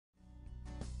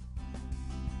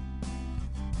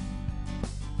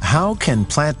How can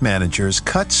plant managers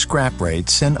cut scrap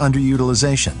rates and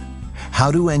underutilization? How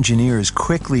do engineers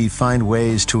quickly find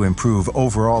ways to improve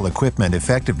overall equipment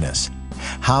effectiveness?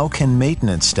 How can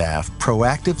maintenance staff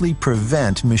proactively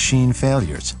prevent machine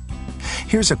failures?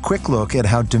 Here's a quick look at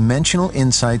how Dimensional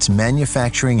Insights'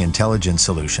 manufacturing intelligence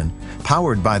solution,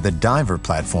 powered by the Diver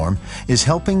platform, is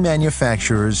helping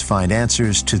manufacturers find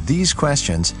answers to these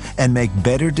questions and make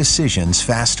better decisions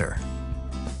faster.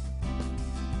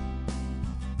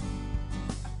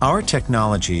 Our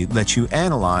technology lets you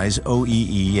analyze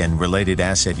OEE and related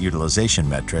asset utilization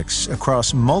metrics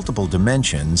across multiple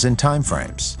dimensions and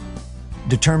timeframes.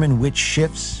 Determine which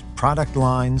shifts, product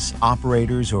lines,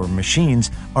 operators, or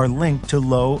machines are linked to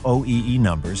low OEE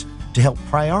numbers to help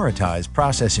prioritize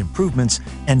process improvements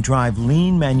and drive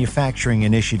lean manufacturing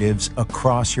initiatives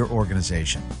across your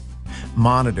organization.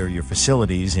 Monitor your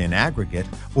facilities in aggregate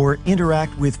or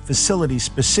interact with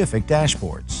facility-specific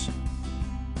dashboards.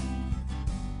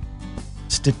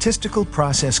 Statistical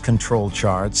process control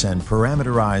charts and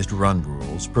parameterized run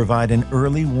rules provide an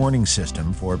early warning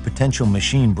system for potential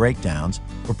machine breakdowns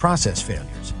or process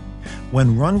failures.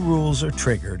 When run rules are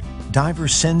triggered, Diver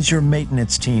sends your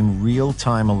maintenance team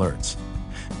real-time alerts.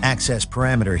 Access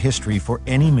parameter history for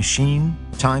any machine,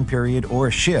 time period, or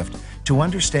shift to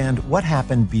understand what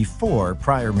happened before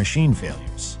prior machine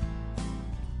failures.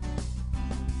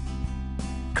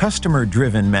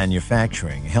 Customer-driven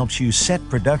manufacturing helps you set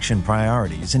production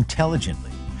priorities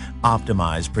intelligently,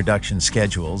 optimize production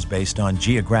schedules based on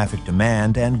geographic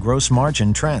demand and gross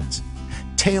margin trends,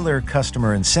 tailor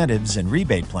customer incentives and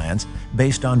rebate plans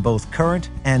based on both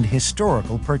current and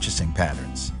historical purchasing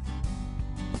patterns.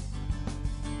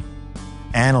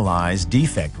 Analyze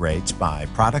defect rates by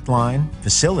product line,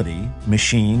 facility,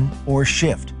 machine, or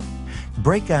shift.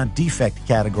 Break out defect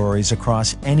categories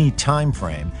across any time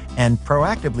frame and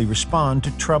proactively respond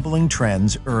to troubling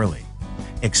trends early.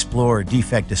 Explore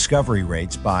defect discovery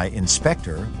rates by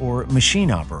inspector or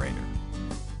machine operator.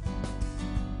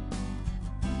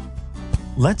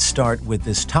 Let's start with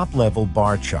this top-level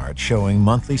bar chart showing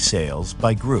monthly sales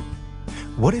by group.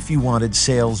 What if you wanted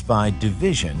sales by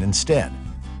division instead?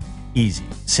 Easy.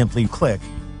 Simply click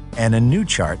and a new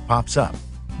chart pops up.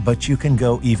 But you can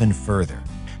go even further.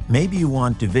 Maybe you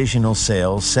want divisional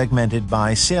sales segmented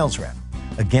by sales rep.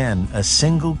 Again, a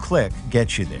single click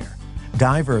gets you there.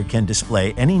 Diver can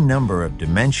display any number of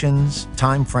dimensions,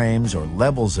 timeframes, or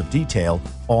levels of detail,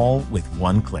 all with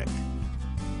one click.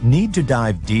 Need to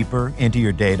dive deeper into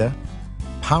your data?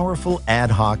 Powerful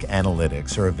ad hoc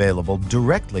analytics are available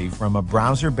directly from a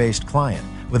browser-based client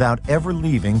without ever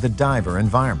leaving the Diver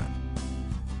environment.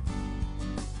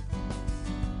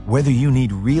 Whether you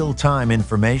need real-time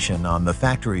information on the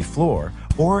factory floor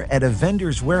or at a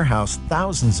vendor's warehouse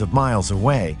thousands of miles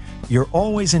away, you're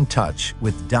always in touch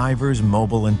with Diver's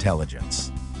mobile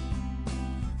intelligence.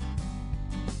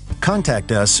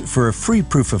 Contact us for a free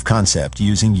proof of concept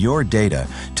using your data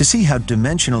to see how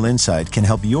Dimensional Insight can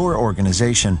help your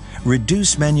organization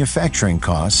reduce manufacturing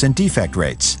costs and defect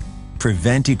rates,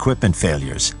 prevent equipment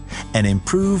failures, and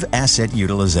improve asset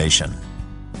utilization.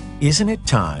 Isn't it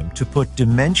time to put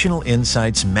Dimensional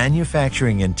Insight's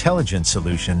manufacturing intelligence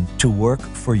solution to work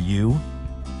for you?